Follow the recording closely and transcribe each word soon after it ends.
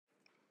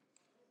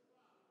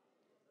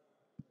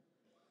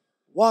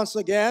Once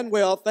again, we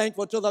are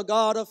thankful to the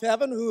God of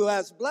heaven who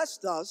has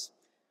blessed us,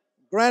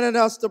 granted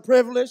us the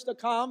privilege to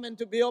come and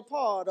to be a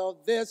part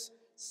of this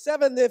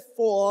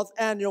 74th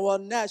annual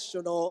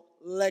National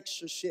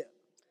Lectureship.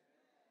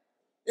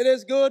 It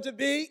is good to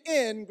be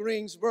in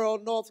Greensboro,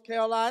 North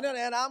Carolina,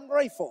 and I'm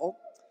grateful,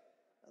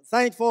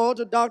 thankful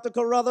to Dr.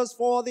 Carruthers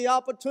for the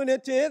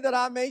opportunity that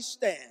I may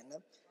stand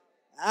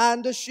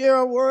and to share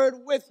a word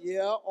with you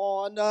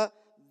on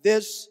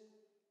this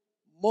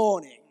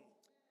morning,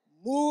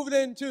 moved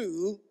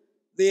into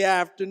the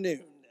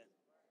afternoon.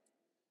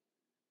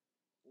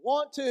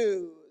 Want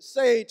to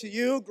say to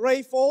you,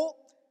 grateful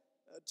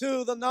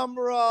to the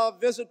number of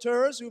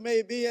visitors who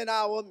may be in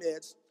our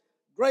midst.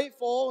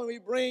 Grateful when we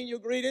bring you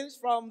greetings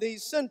from the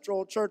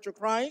Central Church of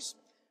Christ,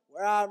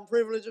 where I'm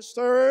privileged to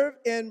serve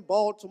in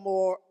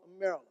Baltimore,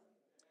 Maryland.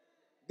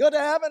 Good to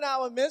have in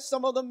our midst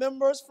some of the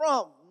members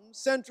from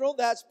Central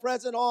that's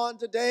present on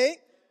today,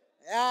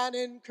 and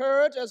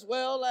encourage as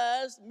well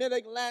as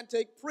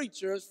Mid-Atlantic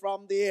preachers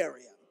from the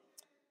area.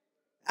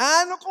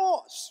 And of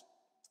course,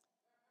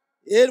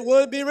 it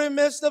would be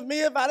remiss of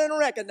me if I didn't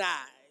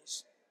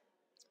recognize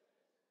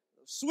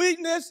the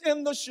sweetness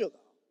in the sugar,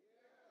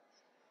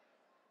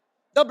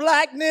 the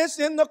blackness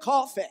in the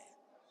coffee,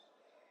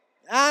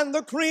 and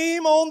the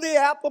cream on the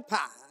apple pie,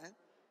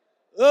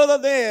 other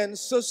than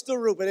Sister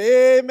Rupert.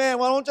 Amen.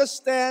 Why don't you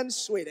stand,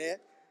 sweetie?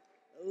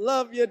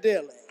 Love you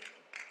dearly.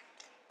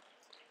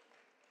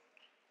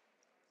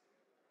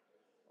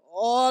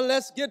 Oh,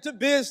 let's get to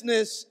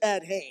business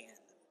at hand.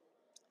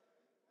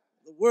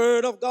 The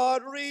Word of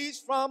God reads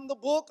from the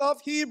book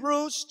of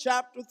Hebrews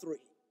chapter 3,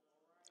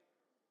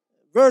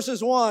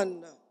 verses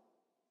 1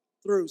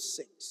 through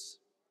 6.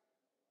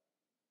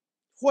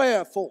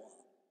 Wherefore,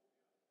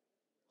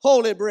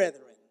 holy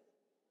brethren,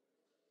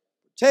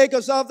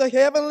 partakers of the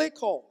heavenly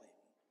calling,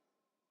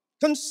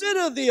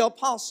 consider the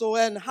apostle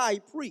and high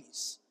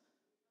priest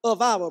of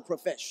our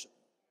profession,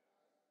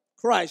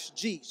 Christ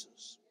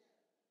Jesus,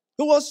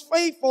 who was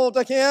faithful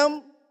to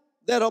him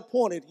that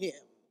appointed him,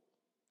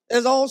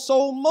 as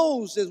also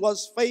Moses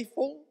was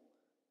faithful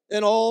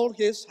in all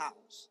his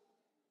house.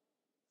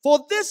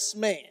 For this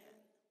man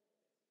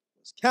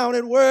was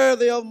counted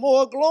worthy of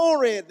more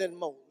glory than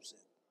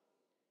Moses,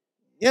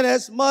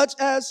 inasmuch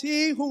as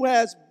he who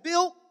has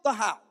built the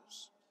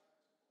house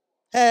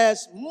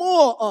has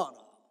more honor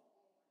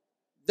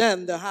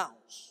than the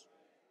house.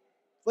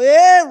 For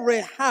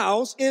every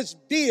house is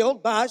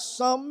built by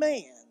some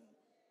man,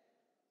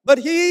 but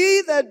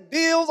he that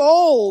builds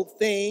all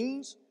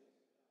things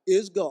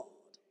is God.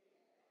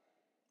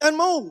 And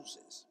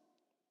Moses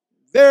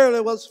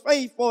verily was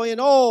faithful in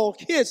all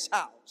his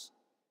house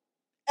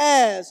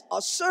as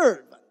a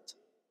servant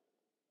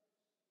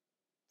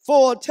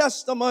for a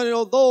testimony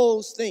of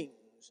those things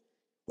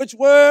which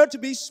were to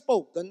be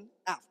spoken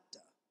after.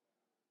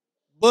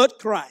 But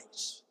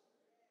Christ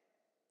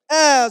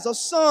as a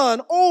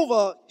son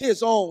over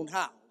his own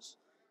house,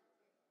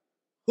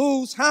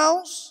 whose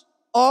house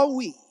are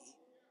we,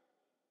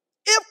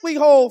 if we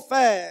hold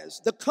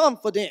fast the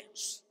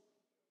confidence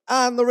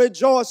and the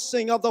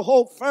rejoicing of the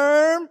hope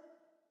firm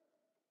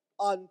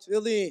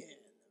until the end.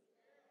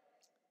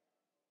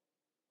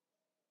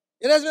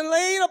 It has been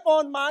laid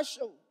upon my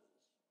shoulders,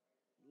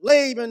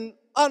 laboring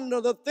under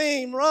the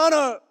theme,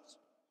 runners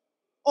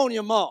on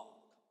your mark.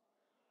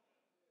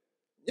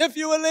 If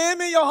you will lend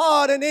me your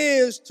heart and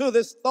ears to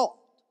this thought,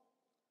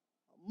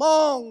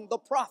 among the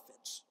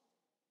prophets,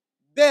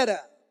 better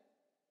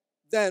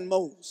than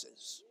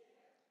Moses.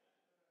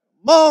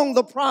 Among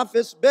the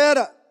prophets,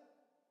 better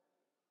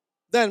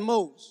than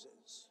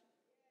Moses.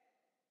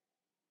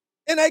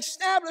 In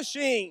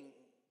establishing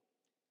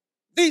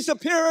the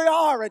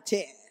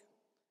superiority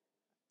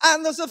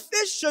and the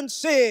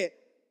sufficiency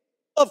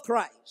of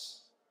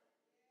Christ,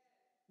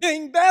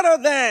 being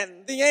better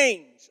than the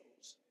angels,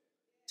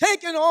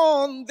 taking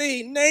on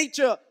the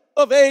nature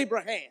of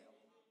Abraham,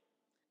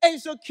 a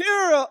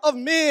securer of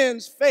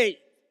men's faith.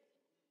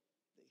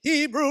 The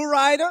Hebrew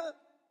writer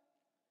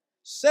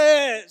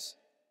says,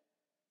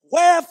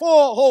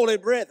 wherefore, holy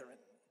brethren,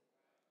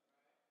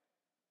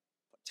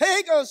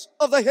 partakers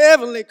of the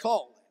heavenly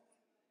calling,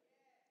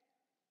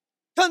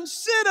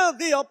 consider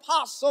the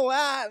apostle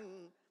and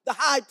the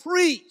high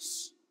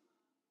priest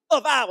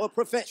of our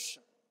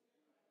profession,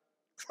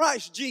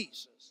 Christ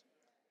Jesus.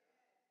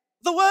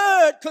 The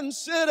word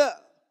consider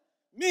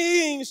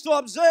means to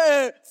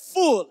observe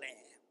fully.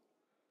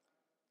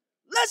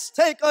 Let's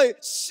take a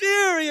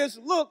serious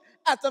look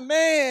at the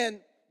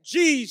man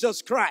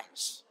Jesus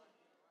Christ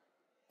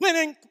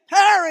when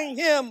comparing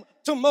him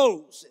to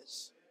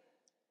Moses.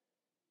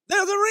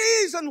 There's a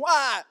reason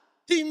why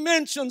he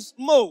mentions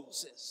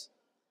Moses.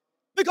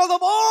 Because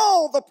of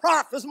all the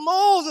prophets,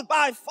 Moses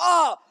by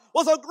far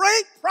was a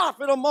great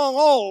prophet among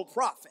all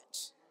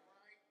prophets.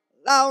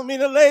 Allow me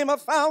to lay my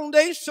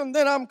foundation,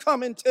 then I'm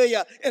coming to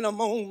you in a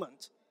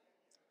moment.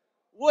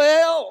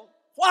 Well,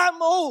 why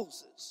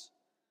Moses?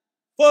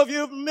 For if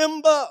you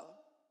remember,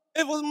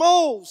 it was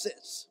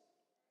Moses.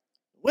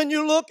 When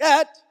you look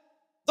at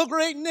the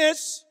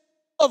greatness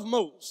of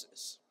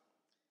Moses,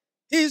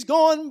 He's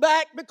going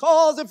back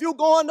because if you're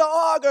going to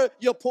argue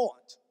your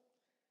point,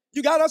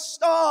 you got to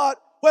start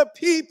where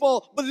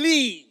people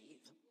believe.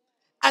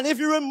 And if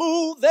you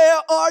remove their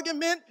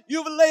argument,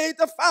 you've laid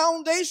the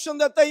foundation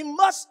that they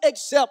must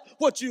accept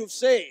what you've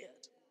said.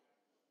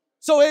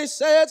 So he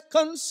says,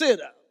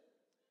 consider.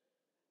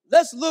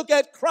 Let's look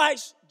at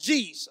Christ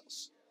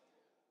Jesus,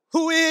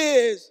 who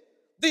is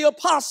the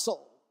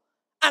apostle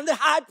and the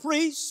high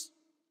priest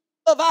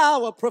of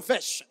our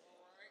profession,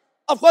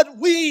 of what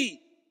we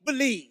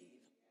believe.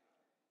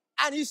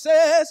 And he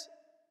says,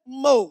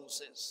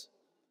 Moses.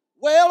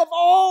 Well, of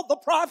all the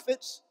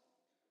prophets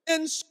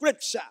in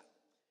Scripture,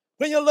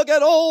 when you look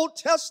at Old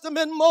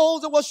Testament,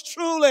 Moses was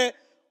truly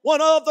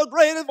one of the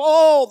greatest of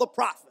all the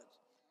prophets.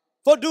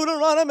 For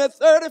Deuteronomy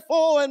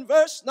 34 and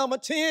verse number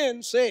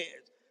 10 says,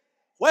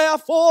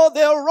 wherefore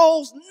there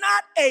arose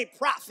not a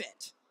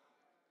prophet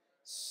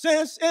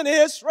since in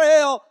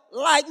Israel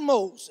like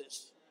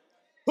Moses,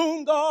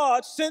 whom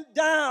God sent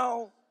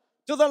down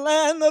to the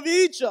land of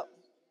Egypt,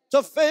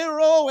 to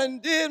Pharaoh,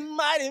 and did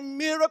mighty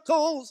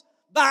miracles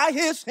by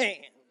his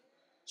hand.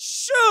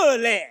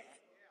 Surely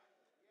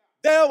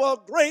there were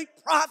great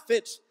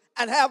prophets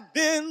and have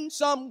been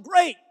some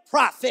great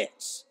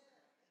prophets.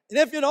 And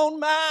if you don't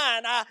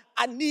mind,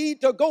 I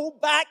need to go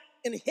back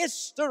in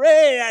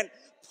history and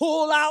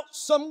pull out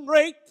some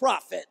great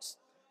prophets.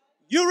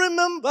 You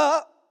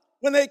remember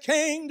when they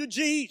came to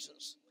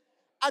Jesus.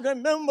 I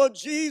remember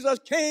Jesus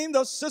came to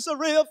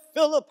Caesarea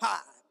Philippi.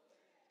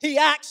 He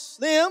asked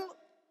them,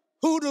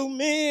 who do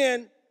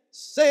men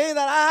say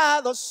that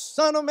I, the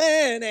Son of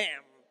Man,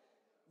 am?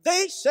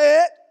 They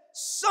said,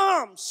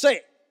 some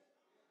say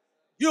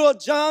you are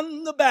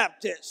John the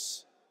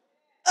Baptist.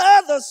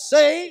 Others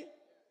say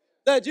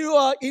that you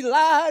are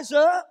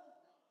Elijah,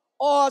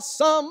 or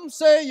some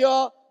say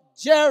you're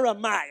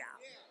Jeremiah,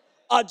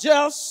 or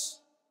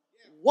just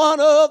one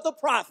of the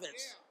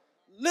prophets.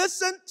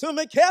 Listen to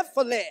me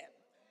carefully.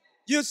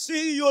 You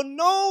see, you'll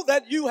know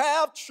that you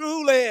have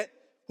truly,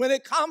 when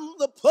it comes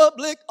to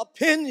public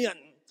opinion,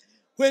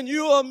 when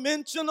you are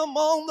mentioned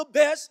among the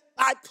best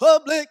by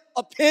public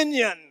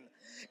opinion,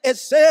 it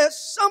says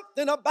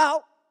something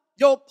about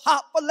your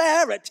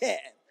popularity.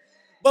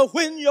 But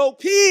when your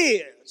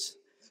peers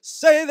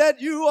say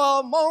that you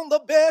are among the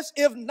best,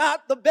 if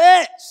not the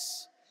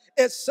best,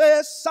 it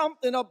says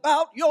something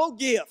about your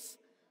gift.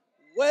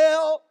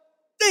 Well,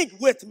 think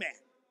with me.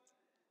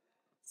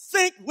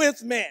 Think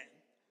with me.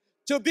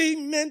 To be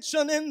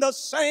mentioned in the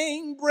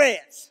same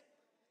breath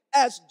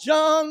as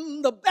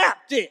John the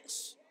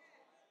Baptist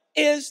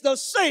is to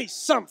say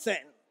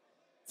something.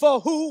 For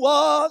who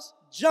was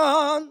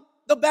John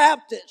the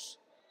Baptist?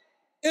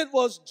 It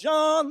was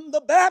John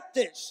the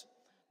Baptist.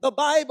 The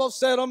Bible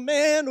said a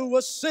man who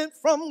was sent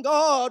from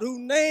God, whose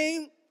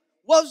name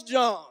was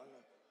John.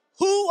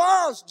 Who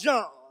was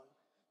John?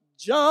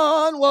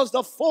 John was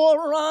the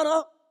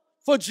forerunner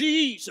for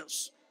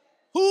Jesus.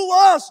 Who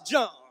was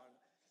John?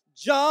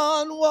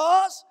 John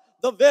was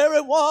the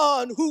very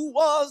one who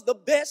was the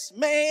best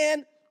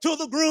man to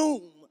the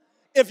groom.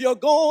 If you're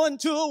going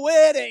to a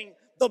wedding,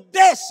 the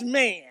best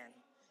man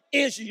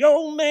is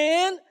your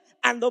man.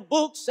 And the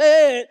book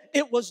said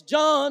it was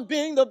John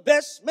being the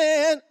best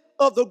man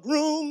of the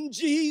groom,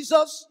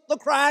 Jesus the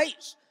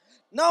Christ.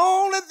 Not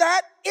only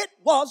that, it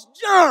was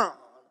John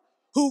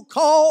who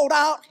called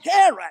out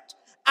Herod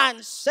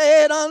and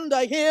said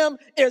unto him,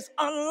 it's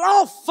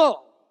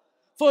unlawful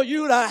for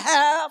you to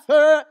have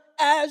her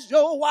as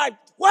your wife.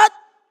 What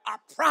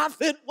a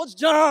prophet was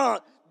John.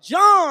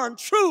 John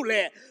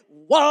truly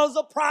was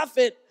a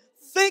prophet.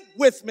 Think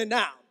with me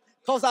now,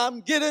 because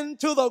I'm getting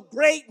to the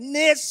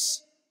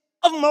greatness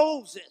of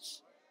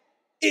Moses.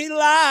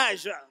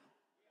 Elijah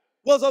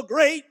was a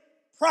great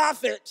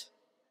prophet.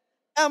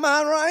 Am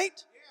I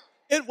right?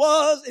 It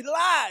was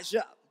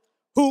Elijah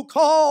who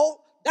called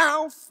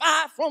down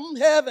fire from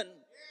heaven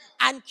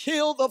and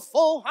killed the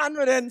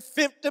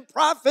 450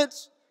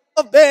 prophets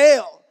of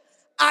Baal.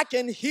 I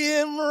can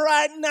hear him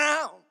right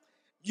now.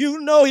 You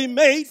know he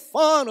made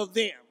fun of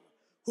them.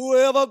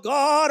 Whoever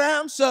God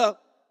answer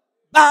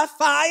by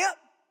fire,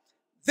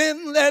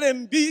 then let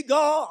him be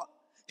God.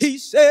 He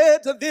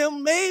said to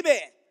them, maybe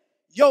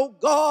your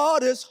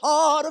God is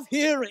hard of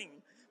hearing.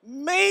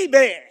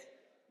 Maybe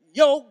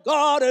your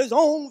God is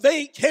on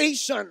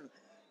vacation.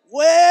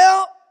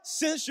 Well,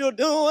 since you're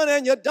doing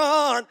and you're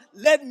done,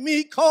 let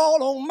me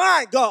call on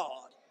my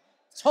God.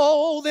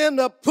 Told them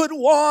to put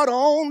water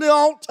on the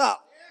altar.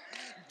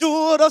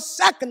 Do it a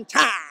second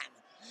time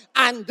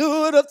and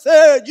do it a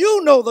third.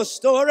 You know the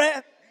story.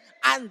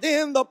 And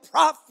then the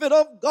prophet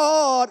of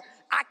God,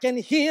 I can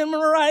hear him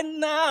right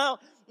now.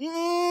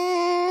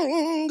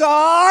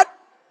 God,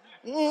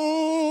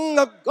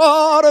 the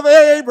God of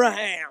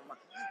Abraham,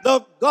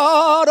 the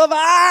God of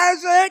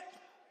Isaac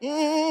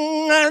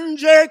and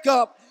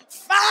Jacob.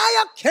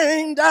 Fire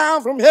came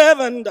down from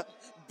heaven,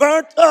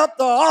 burnt up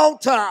the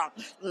altar,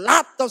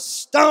 lopped the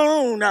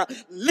stone,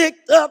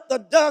 licked up the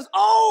dust.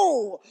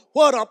 Oh,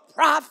 what a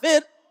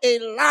prophet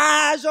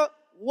Elijah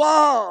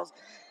was.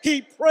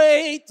 He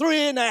prayed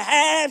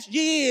 3.5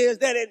 years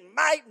that it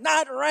might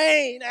not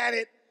rain, and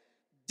it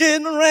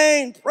didn't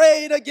rain.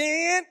 Prayed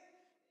again,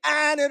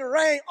 and it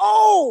rained.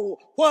 Oh,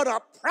 what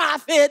a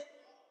prophet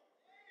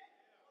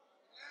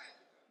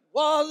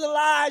was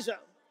Elijah.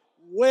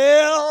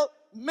 Well,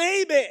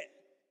 maybe,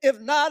 if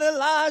not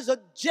Elijah,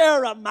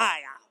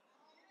 Jeremiah,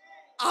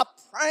 a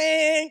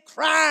praying,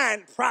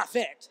 crying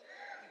prophet.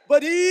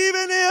 But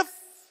even if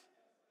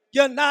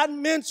you're not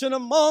mentioned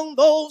among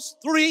those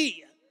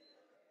three,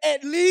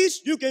 at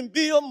least you can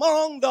be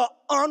among the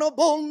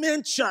honorable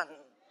mention,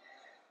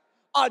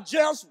 or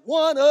just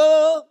one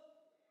of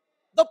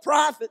the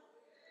prophet,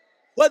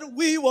 what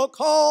we will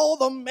call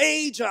the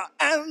major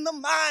and the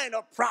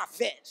minor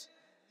prophets.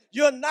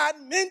 You're not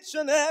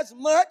mentioned as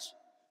much,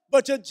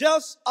 but you're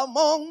just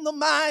among the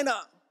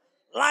minor,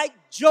 like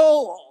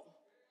Joel,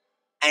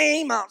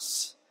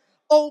 Amos,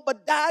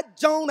 Obadiah,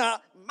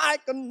 Jonah,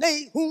 Micah,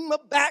 Nahum,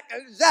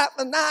 Habakkuk,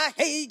 Zephaniah,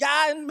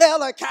 Haggai, and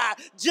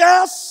Malachi.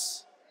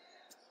 Just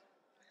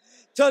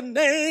to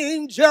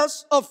name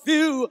just a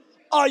few.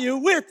 Are you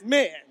with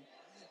me?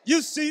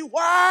 You see,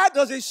 why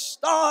does it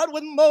start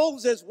with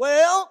Moses?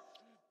 Well,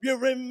 you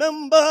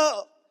remember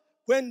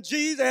when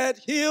Jesus had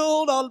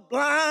healed a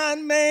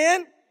blind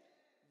man,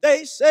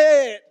 they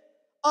said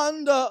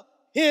under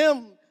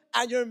him,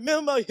 and you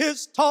remember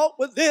his talk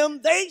with them,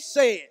 they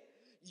said,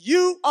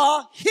 you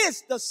are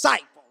his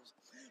disciples,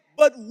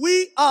 but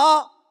we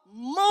are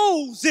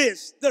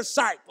Moses'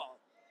 disciples.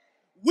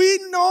 We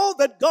know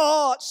that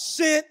God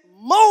sent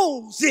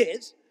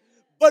Moses,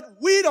 but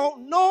we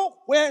don't know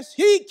where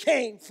he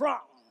came from.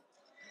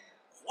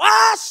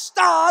 Why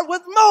start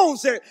with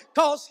Moses?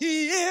 Because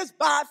he is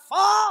by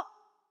far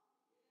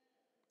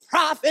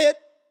prophet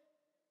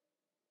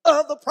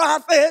of the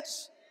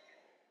prophets.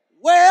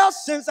 Well,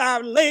 since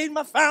I've laid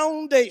my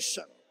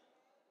foundation,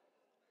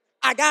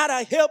 I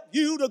gotta help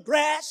you to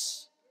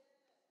grasp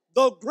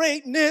the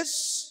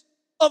greatness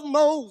of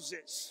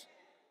Moses.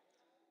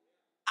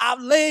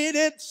 I've laid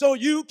it so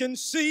you can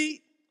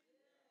see,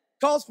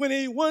 because when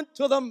he went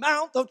to the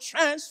Mount of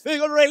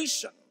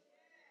Transfiguration,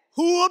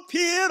 who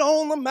appeared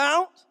on the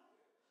mount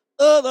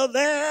other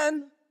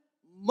than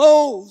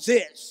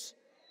Moses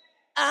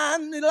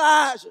and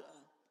Elijah?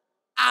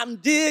 I'm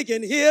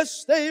digging here,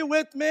 stay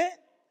with me.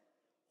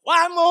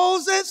 Why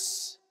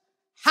Moses?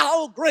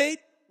 How great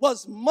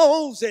was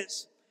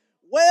Moses?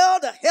 Well,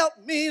 to help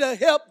me to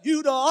help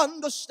you to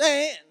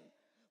understand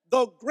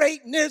the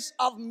greatness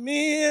of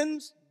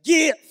men's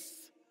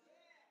gift,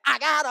 I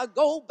gotta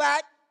go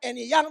back in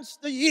the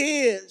youngster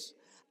years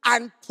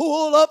and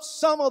pull up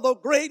some of the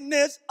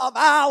greatness of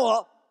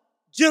our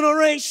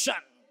generation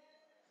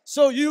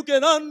so you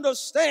can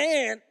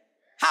understand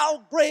how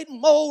great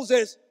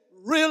Moses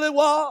really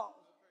was.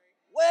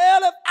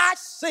 Well, if I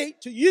say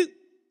to you,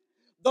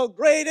 the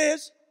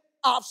greatest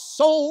of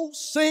soul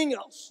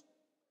singers,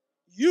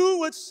 you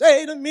would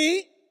say to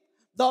me,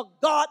 the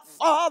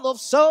godfather of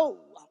soul,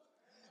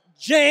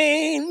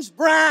 James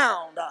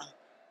Brown.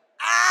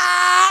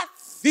 I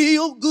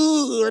feel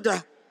good,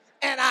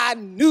 and I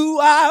knew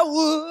I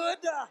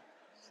would.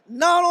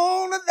 Not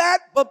only that,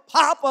 but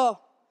Papa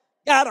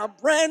got a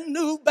brand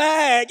new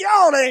bag.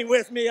 Y'all ain't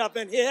with me up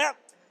in here.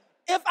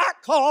 If I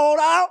called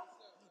out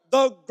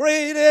the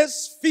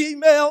greatest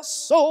female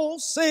soul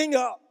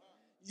singer,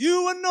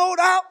 you would no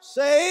doubt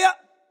say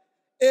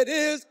it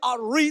is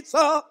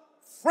Aretha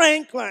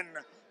Franklin.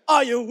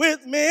 Are you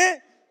with me?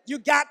 You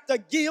got to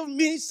give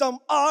me some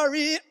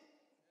R.E.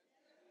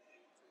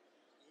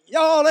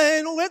 Y'all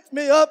ain't with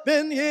me up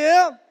in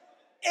here.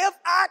 If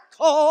I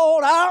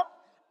called out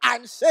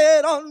and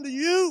said unto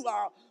you,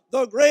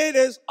 the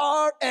greatest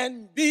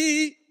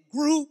R&B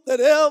group that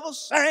ever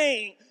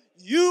sang,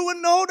 you would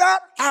no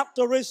doubt have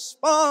to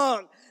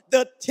respond.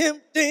 The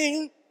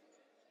Tempting,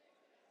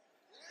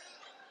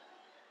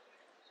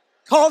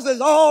 because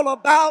it's all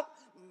about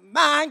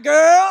my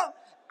girl.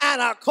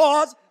 And of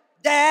course,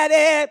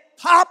 Daddy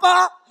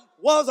Papa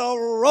was a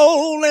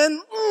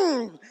rolling,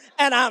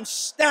 and I'm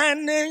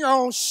standing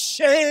on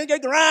shaky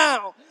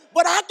ground.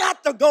 But I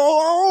got to go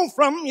on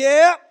from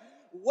here.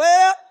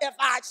 Well, if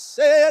I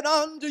said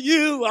unto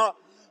you,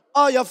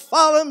 are you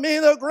following me,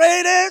 the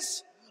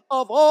greatest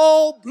of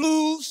all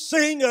blues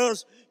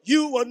singers,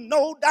 you would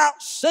no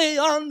doubt say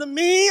unto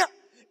me,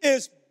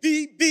 is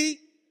B.B.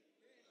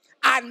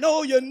 I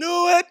know you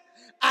knew it.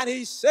 And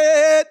he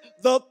said,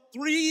 the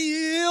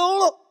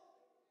thrill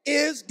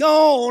is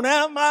gone.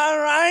 Am I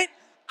right?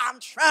 I'm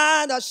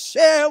trying to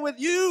share with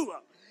you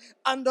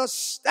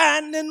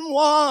understanding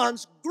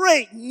one's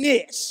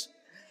greatness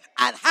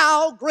and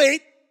how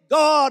great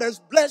God has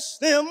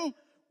blessed them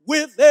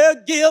with their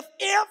gift.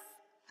 If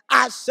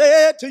I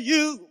said to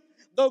you,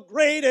 the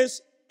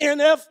greatest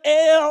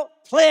NFL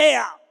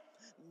player,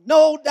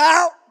 no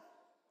doubt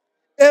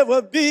it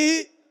would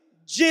be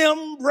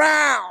Jim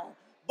Brown.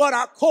 But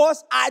of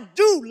course, I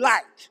do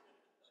like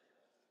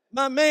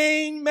my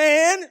main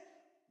man,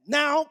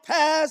 now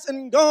past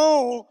and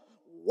gone,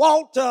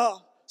 Walter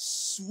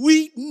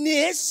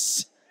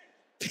Sweetness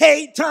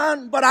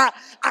Payton. But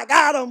I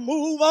gotta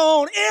move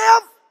on.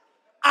 If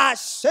I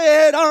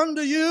said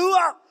unto you,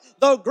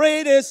 the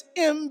greatest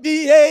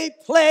NBA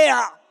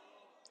player,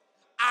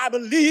 I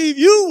believe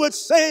you would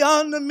say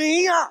unto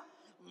me,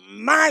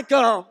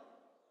 Michael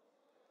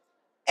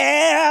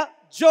Air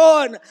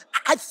Jordan.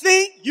 I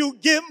think you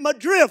get my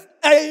drift.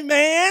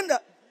 Amen.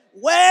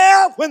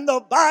 Well, when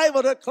the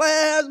Bible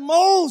declares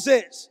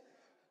Moses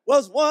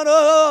was one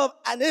of,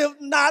 and if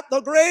not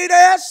the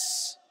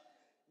greatest,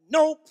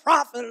 no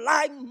prophet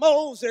like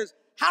Moses.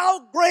 How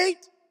great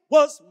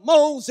was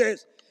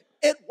Moses?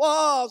 It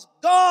was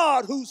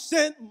God who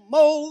sent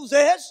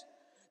Moses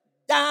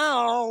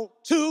down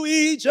to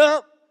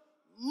Egypt.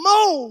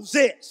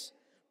 Moses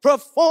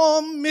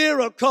performed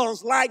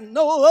miracles like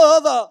no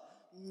other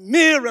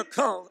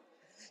miracle.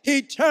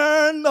 He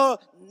turned the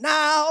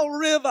Nile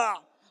River,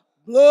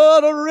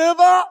 blood a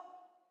river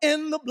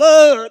in the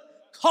blood,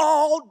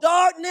 called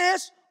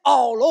darkness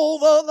all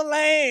over the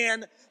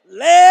land,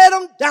 led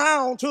them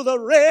down to the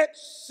Red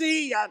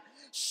Sea, and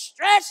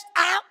stretched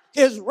out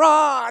his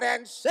rod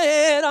and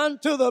said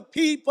unto the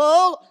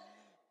people,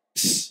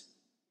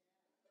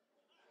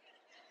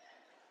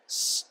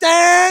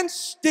 stand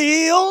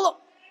still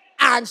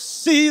and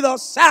see the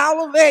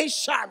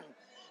salvation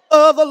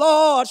of the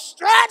Lord.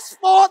 Stretch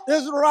forth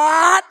his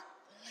rod,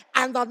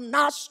 and the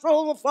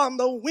nostril from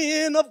the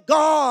wind of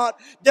God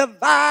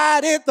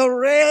divided the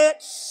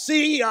Red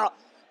Sea.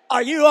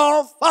 Are you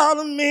all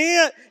following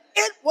me?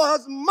 It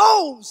was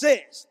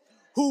Moses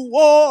who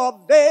wore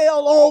a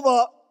veil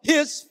over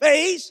his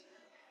face.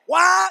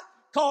 Why?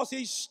 Because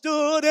he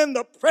stood in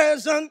the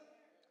presence.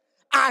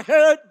 I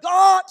heard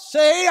God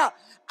say,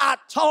 I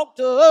talked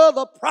to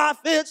other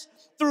prophets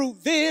through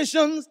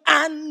visions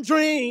and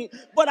dreams,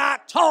 but I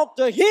talked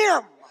to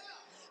him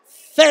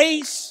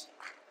face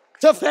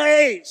to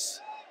face.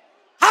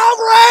 How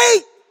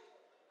great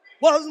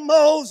was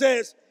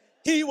Moses?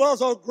 He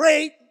was a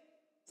great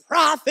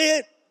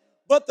prophet,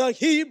 but the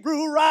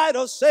Hebrew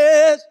writer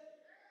says,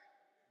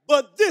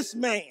 but this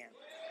man,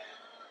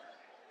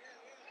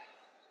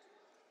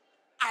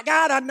 I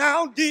got a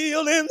now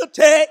deal in the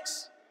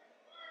text,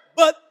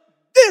 but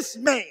this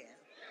man,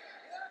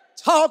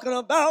 talking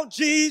about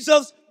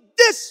Jesus,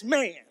 this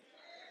man,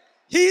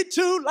 he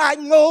too, like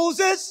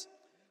Moses,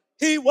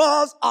 he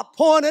was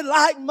appointed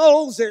like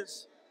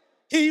Moses.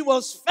 He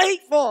was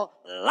faithful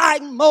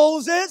like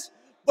Moses,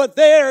 but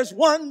there's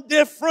one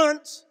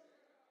difference.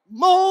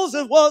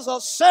 Moses was a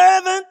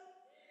servant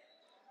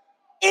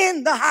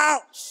in the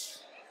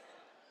house,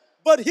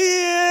 but he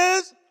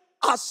is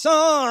a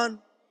son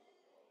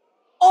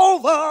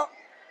over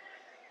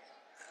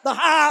the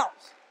house.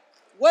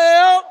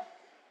 Well,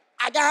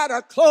 I got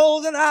to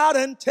close it out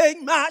and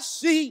take my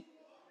seat.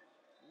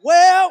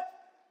 Well,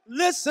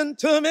 listen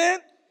to me.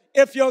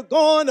 If you're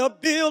going to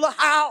build a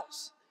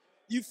house,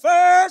 you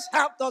first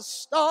have to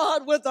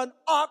start with an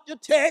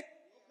architect,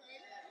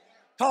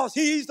 because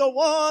he's the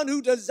one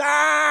who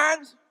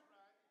designs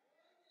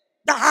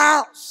the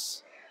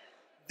house.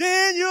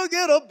 Then you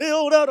get a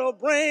builder to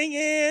bring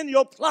in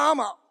your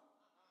plumber,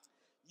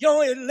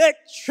 your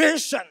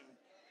electrician.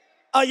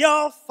 Are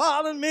y'all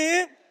following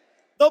me?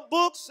 The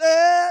book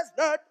says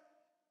that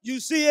you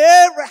see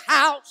every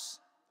house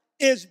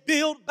is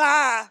built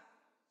by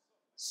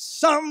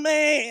some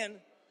man,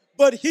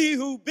 but he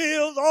who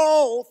builds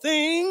all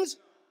things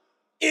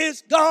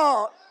is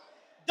God.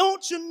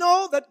 Don't you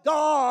know that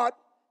God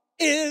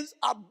is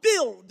a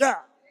builder?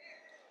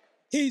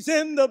 He's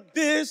in the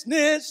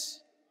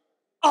business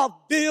of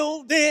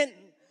building.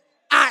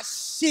 I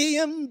see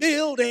him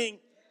building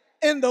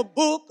in the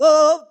book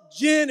of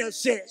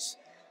Genesis,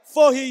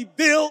 for he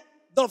built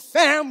the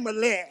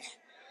family.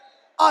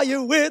 Are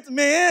you with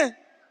me?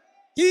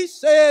 He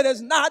said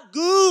it's not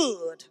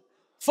good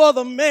for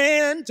the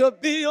man to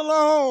be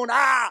alone.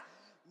 I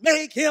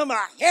make him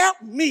a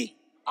help me.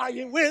 Are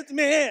you with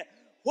me?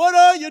 What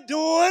are you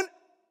doing?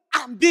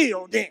 I'm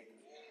building.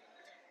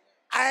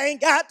 I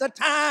ain't got the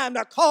time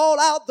to call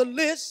out the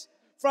list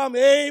from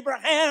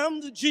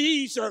Abraham to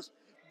Jesus,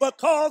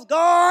 because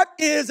God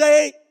is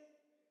a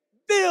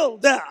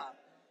builder.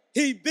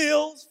 He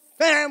builds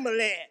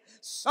family.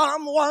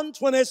 Psalm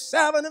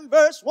 127 and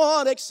verse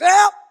 1,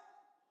 except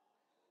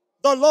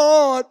the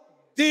Lord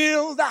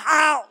build the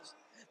house,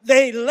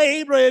 they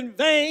labor in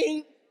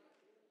vain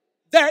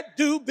that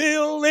do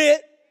build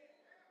it.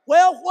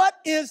 Well, what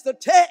is the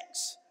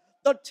text?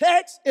 The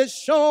text is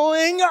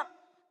showing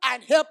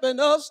and helping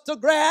us to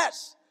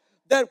grasp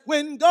that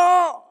when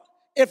God,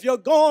 if you're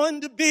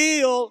going to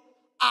build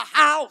a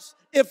house,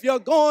 if you're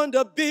going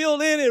to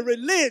build any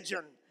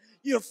religion,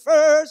 you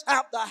first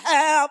have to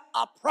have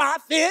a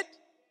prophet,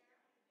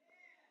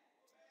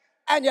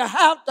 and you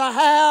have to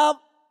have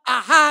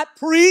a high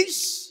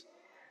priest.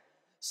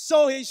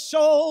 So he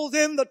shows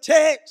in the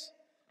text,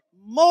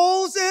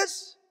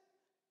 Moses,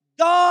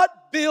 God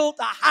built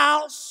a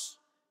house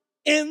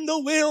in the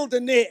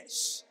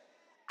wilderness.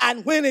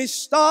 And when he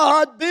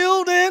started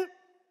building,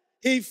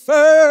 he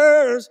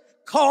first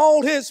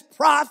called his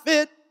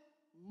prophet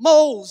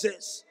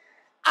Moses.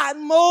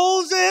 And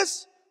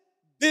Moses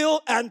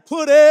built and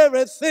put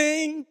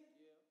everything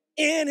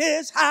in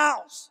his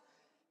house.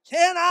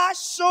 Can I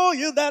show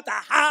you that the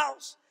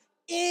house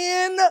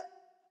in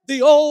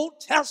the Old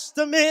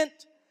Testament,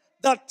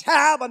 the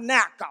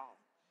tabernacle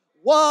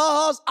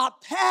was a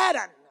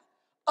pattern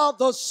of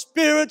the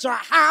spiritual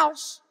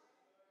house,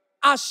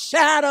 a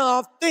shadow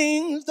of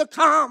things to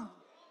come.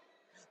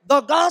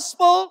 The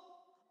gospel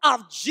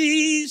of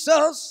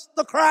Jesus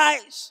the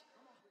Christ.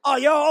 Are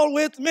y'all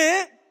with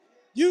me?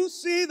 You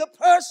see, the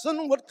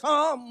person would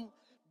come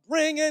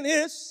bringing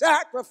his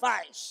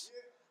sacrifice.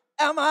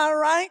 Am I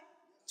right?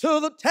 To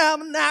the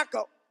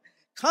tabernacle.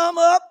 Come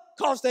up,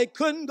 because they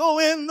couldn't go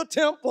in the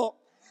temple.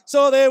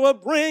 So they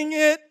would bring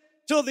it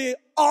to the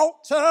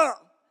altar.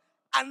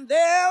 And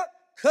there,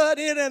 cut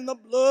it, and the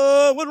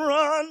blood would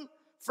run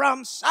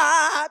from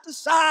side to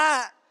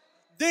side.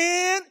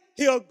 Then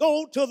he'll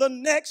go to the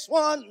next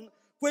one,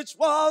 which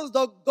was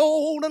the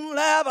golden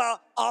laver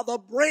or the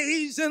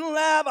brazen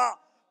laver.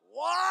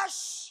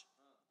 Wash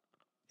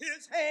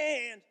his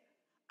hand.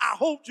 I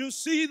hope you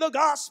see the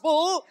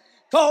gospel,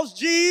 because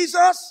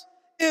Jesus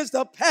is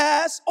the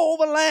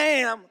Passover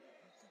lamb.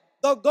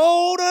 The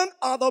golden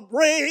or the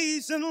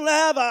brazen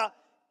laver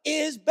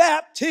is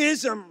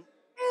baptism.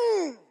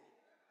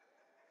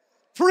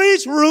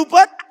 Preach,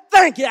 Rupert.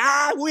 Thank you,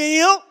 I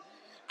will.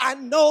 I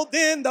know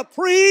then the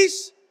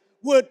priest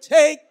would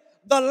take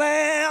the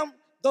lamb,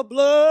 the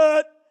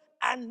blood,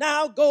 and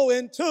now go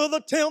into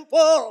the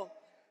temple.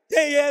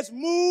 He has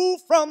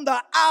moved from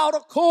the outer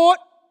court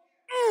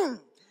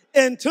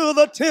into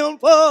the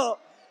temple.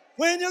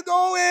 When you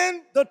go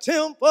in the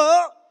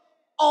temple,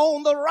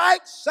 on the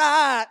right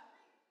side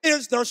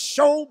is the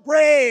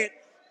showbread.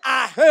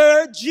 I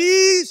heard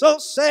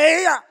Jesus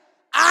say,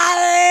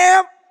 I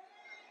am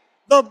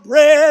the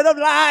bread of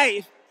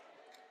life.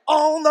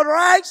 On the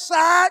right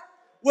side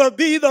will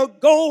be the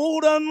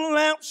golden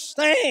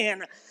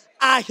lampstand.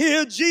 I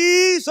hear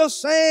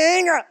Jesus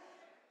saying,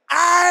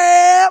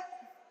 I am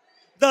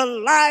the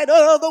light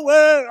of the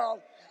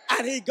world.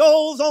 And he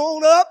goes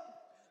on up.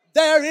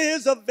 There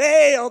is a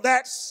veil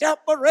that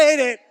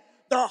separated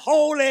the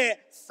holy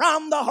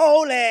from the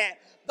holy,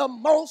 the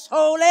most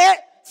holy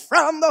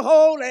from the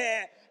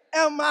holy.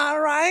 Am I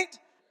right?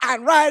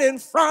 And right in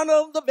front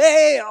of the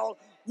veil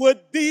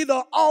would be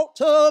the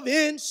altar of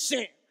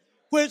incense,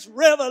 which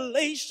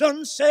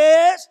Revelation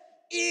says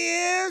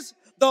is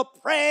the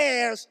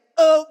prayers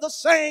of the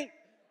saint.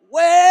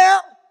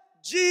 Well,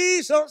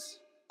 Jesus,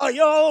 are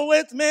y'all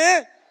with me?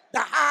 The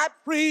high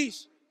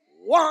priest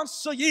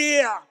once a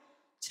year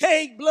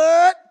take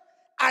blood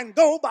and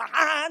go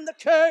behind the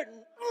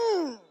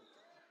curtain.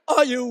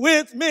 Are you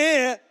with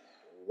me?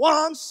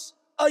 Once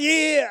a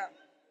year.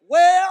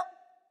 Well,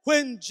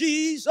 when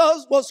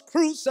Jesus was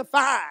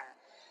crucified,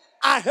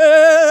 I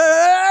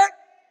heard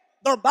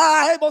the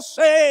Bible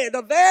say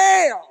the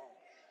veil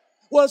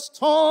was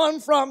torn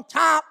from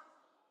top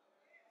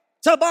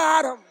to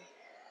bottom.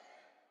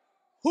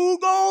 Who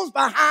goes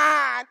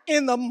behind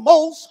in the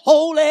most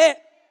holy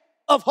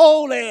of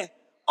holy?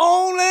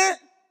 Only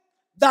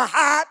the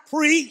high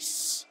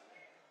priest,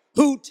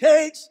 who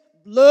takes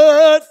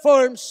blood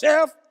for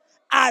himself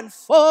and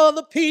for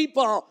the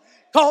people.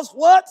 Because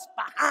what's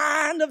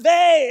behind the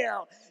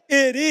veil?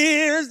 It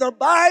is, the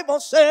Bible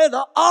says,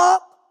 the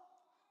ark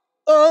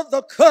of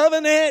the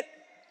covenant.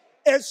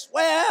 It's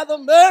where the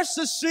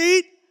mercy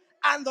seat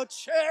and the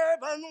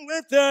cherubim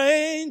with their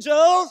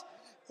angels,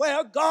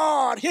 where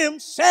God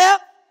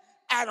himself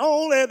and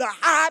only the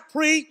high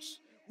priest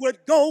would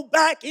go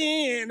back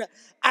in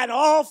and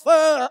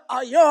offer.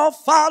 Are y'all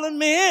following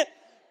me?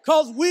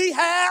 Because we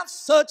have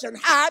such an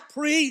high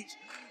priest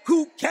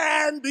who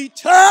can be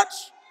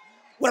touched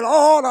with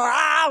all of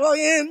our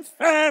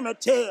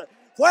infirmity.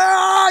 Where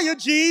are you,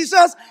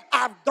 Jesus?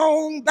 I've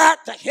gone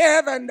back to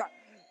heaven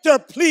to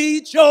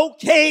plead your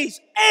case.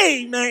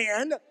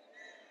 Amen.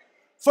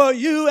 For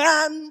you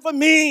and for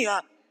me.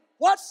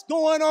 What's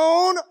going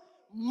on?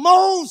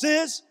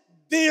 Moses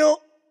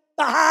built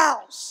the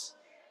house.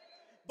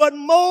 But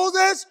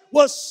Moses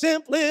was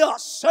simply a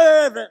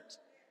servant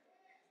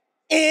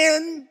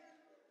in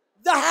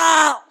the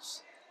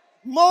house.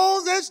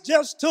 Moses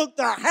just took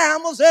the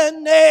hammers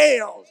and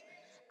nails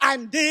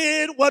and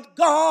did what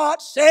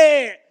God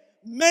said.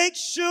 Make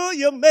sure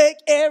you make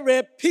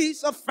every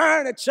piece of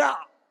furniture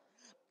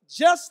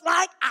just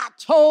like I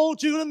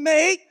told you to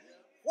make.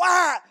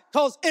 Why?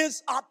 Because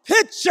it's a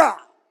picture,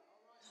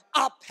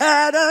 a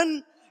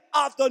pattern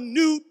of the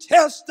New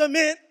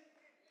Testament.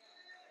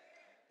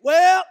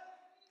 Well,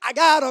 I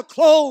got to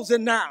close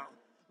it now.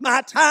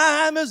 My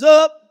time is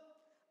up.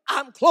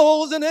 I'm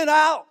closing it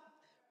out.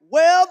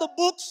 Well, the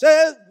book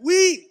says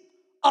we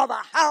are the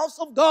house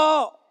of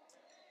God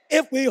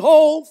if we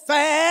hold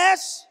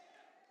fast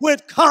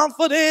with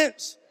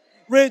confidence,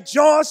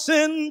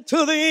 rejoicing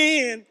to the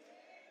end.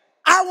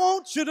 I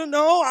want you to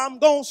know I'm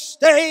going to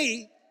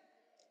stay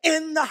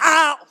in the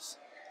house.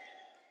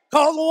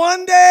 Because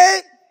one day,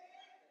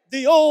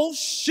 the old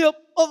ship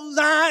of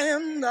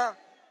Zion,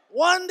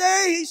 one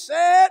day he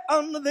said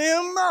unto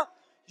them,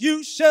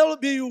 you shall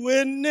be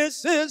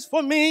witnesses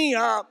for me.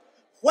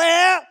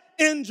 Where?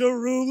 In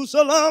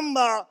Jerusalem,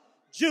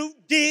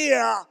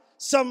 Judea,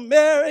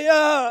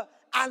 Samaria,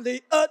 and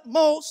the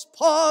utmost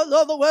part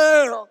of the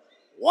world.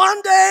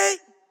 One day,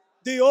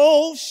 the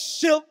old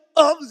ship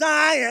of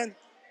Zion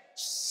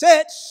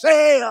set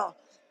sail,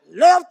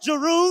 left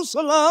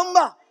Jerusalem,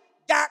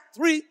 got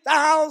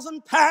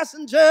 3,000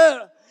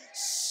 passengers,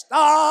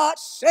 start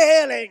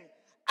sailing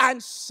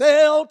and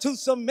sailed to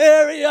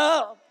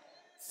Samaria.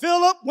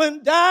 Philip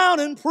went down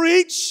and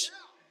preached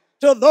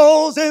to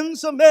those in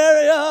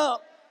Samaria,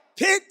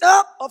 picked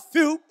up a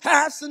few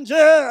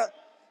passengers,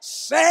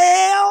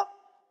 sailed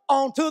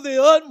on to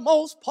the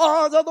utmost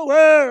parts of the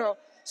world,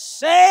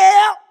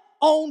 sailed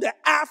on to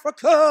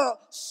Africa,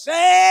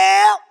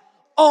 sailed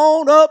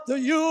on up to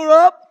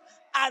Europe,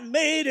 and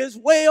made his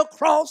way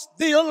across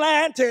the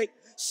Atlantic,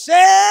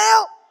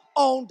 sailed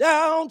on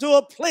down to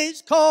a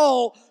place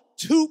called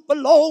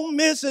Tupelo,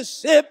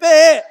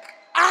 Mississippi.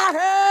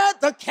 I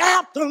heard the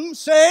captain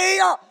say,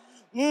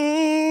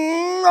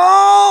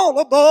 all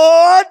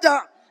aboard.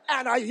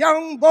 And a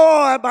young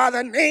boy by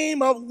the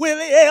name of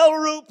Willie L.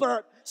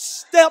 Rupert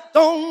stepped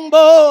on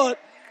board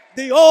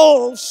the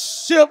old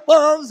ship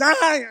of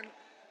Zion.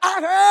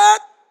 I heard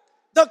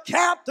the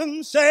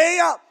captain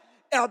say,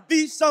 there'll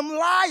be some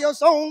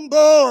liars on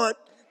board,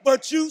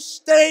 but you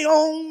stay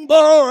on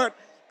board.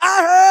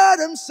 I heard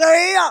him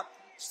say,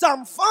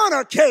 some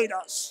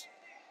fornicators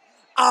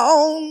are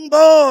on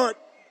board,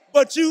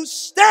 but you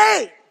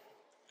stay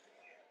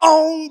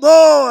on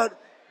board.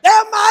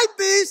 There might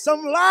be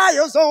some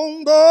liars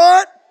on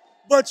board,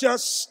 but you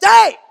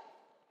stay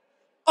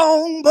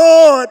on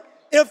board.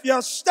 If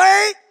you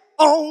stay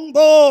on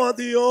board,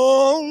 the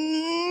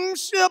old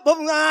ship of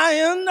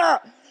Zion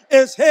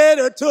is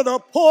headed to the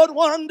port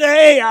one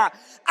day.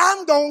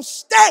 I'm going to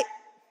stay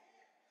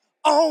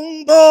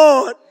on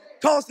board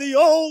because the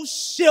old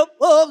ship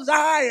of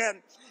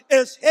Zion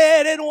is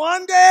headed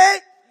one day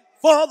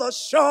for the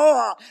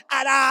shore.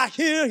 And I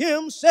hear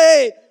him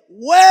say,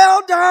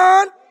 well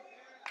done,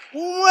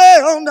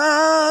 well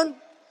done,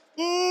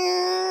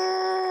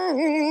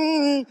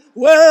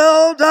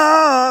 well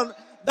done,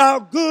 thou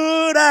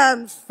good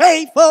and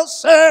faithful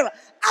servant.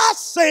 I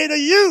say to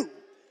you,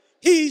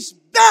 he's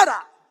better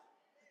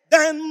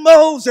than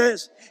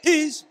Moses.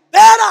 He's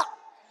better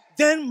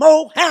than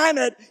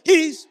Mohammed.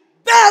 He's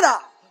better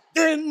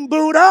than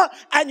Buddha.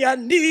 And you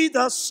need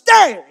to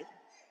stay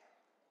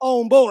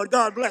on board.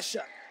 God bless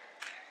you.